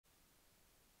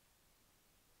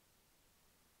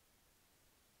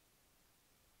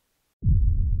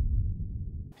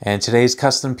And today's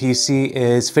custom PC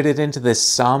is fitted into this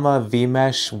Sama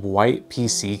V-Mesh white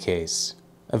PC case.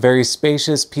 A very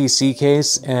spacious PC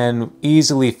case and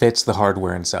easily fits the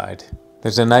hardware inside.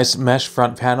 There's a nice mesh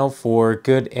front panel for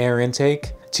good air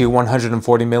intake, two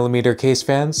 140mm case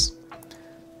fans,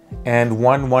 and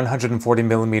one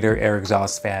 140mm air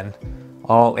exhaust fan,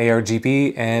 all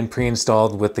ARGB and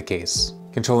pre-installed with the case.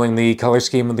 Controlling the color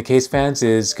scheme of the case fans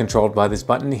is controlled by this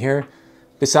button here.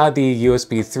 Beside the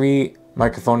USB 3,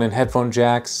 microphone and headphone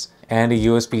jacks, and a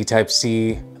USB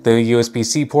Type-C. The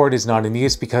USB-C port is not in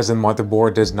use because the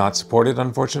motherboard does not support it,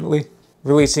 unfortunately.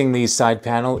 Releasing the side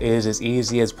panel is as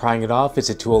easy as prying it off. It's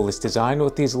a toolless design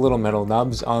with these little metal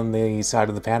nubs on the side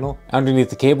of the panel. Underneath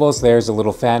the cables, there's a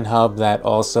little fan hub that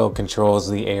also controls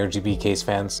the ARGB case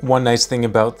fans. One nice thing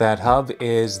about that hub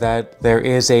is that there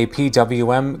is a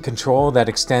PWM control that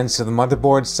extends to the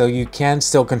motherboard, so you can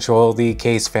still control the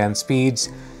case fan speeds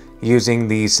using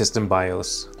the system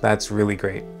BIOS. That's really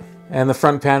great. And the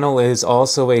front panel is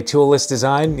also a toolless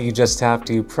design. You just have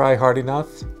to pry hard enough.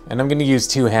 And I'm going to use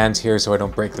two hands here so I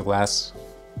don't break the glass.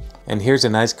 And here's a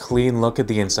nice clean look at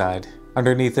the inside.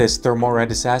 Underneath this Thermalright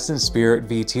Assassin Spirit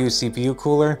V2 CPU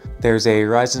cooler, there's a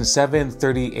Ryzen 7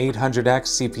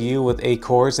 3800X CPU with 8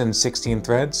 cores and 16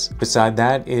 threads. Beside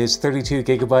that is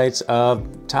 32GB of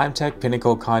Timetec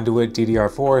Pinnacle Konduit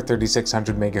DDR4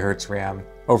 3600MHz RAM.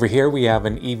 Over here we have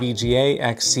an EVGA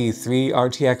XC3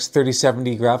 RTX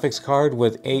 3070 graphics card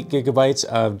with 8GB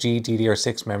of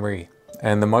GDDR6 memory.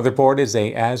 And the motherboard is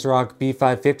a AsRock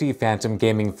B550 Phantom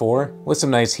Gaming 4 with some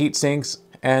nice heat sinks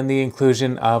and the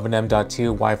inclusion of an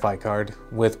M.2 Wi-Fi card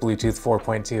with Bluetooth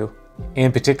 4.2.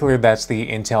 In particular, that's the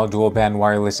Intel dual-band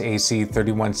wireless AC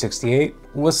 3168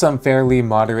 with some fairly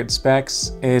moderate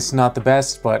specs. It's not the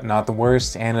best, but not the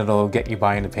worst, and it'll get you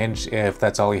by in a pinch if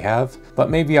that's all you have.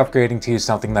 But maybe upgrading to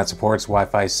something that supports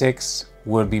Wi-Fi 6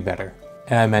 would be better.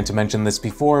 And I meant to mention this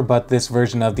before, but this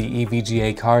version of the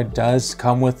EVGA card does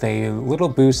come with a little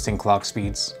boost in clock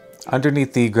speeds.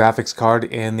 Underneath the graphics card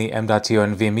in the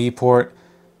M.2 NVMe port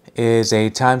is a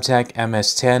Timetec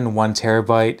MS10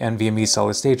 1TB NVMe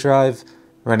solid-state drive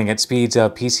running at speeds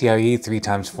of PCIe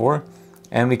 3x4,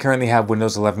 and we currently have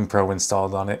Windows 11 Pro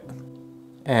installed on it.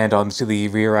 And onto the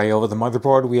rear I/O of the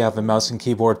motherboard, we have a mouse and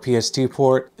keyboard PS2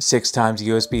 port, 6x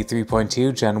USB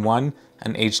 3.2 Gen 1,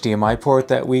 an HDMI port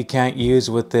that we can't use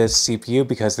with this CPU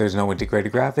because there's no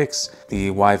integrated graphics, the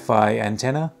Wi-Fi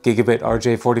antenna, gigabit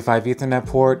RJ45 Ethernet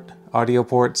port, audio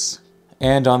ports,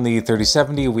 and on the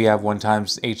 3070 we have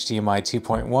 1x HDMI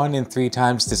 2.1 and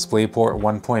 3x DisplayPort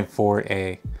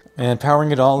 1.4a. And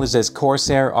powering it all is this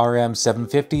Corsair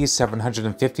RM750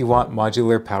 750W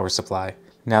modular power supply.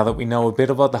 Now that we know a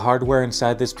bit about the hardware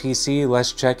inside this PC,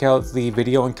 let's check out the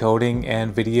video encoding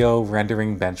and video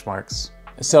rendering benchmarks.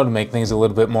 So to make things a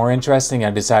little bit more interesting,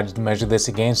 I decided to measure this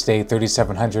against a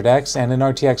 3700X and an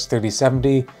RTX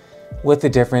 3070 with a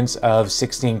difference of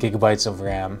 16GB of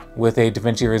RAM. With a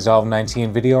DaVinci Resolve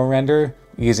 19 video render,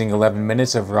 using 11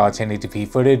 minutes of raw 1080p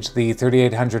footage, the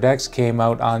 3800X came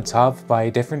out on top by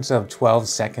a difference of 12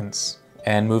 seconds.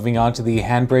 And moving on to the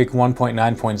Handbrake 1.9.0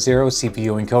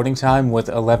 CPU encoding time with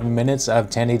 11 minutes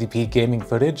of 1080p gaming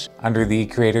footage under the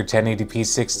Creator 1080p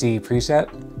 60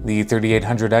 preset. The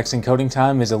 3800X encoding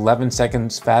time is 11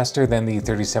 seconds faster than the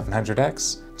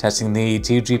 3700X. Testing the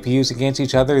two GPUs against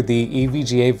each other, the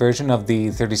EVGA version of the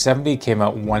 3070 came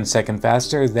out 1 second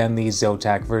faster than the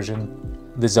Zotac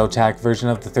version. The Zotac version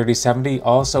of the 3070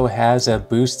 also has a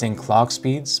boost in clock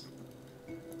speeds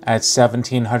at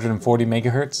 1740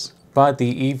 MHz. But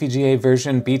the EVGA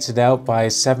version beats it out by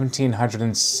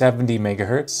 1770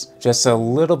 MHz, just a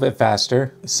little bit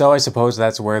faster, so I suppose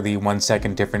that's where the 1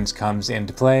 second difference comes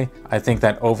into play. I think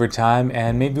that over time,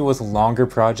 and maybe with longer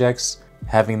projects,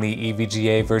 having the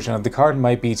EVGA version of the card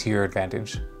might be to your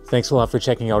advantage. Thanks a lot for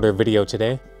checking out our video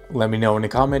today. Let me know in a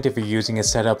comment if you're using a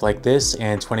setup like this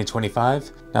in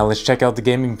 2025. Now let's check out the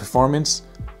gaming performance.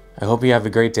 I hope you have a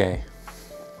great day.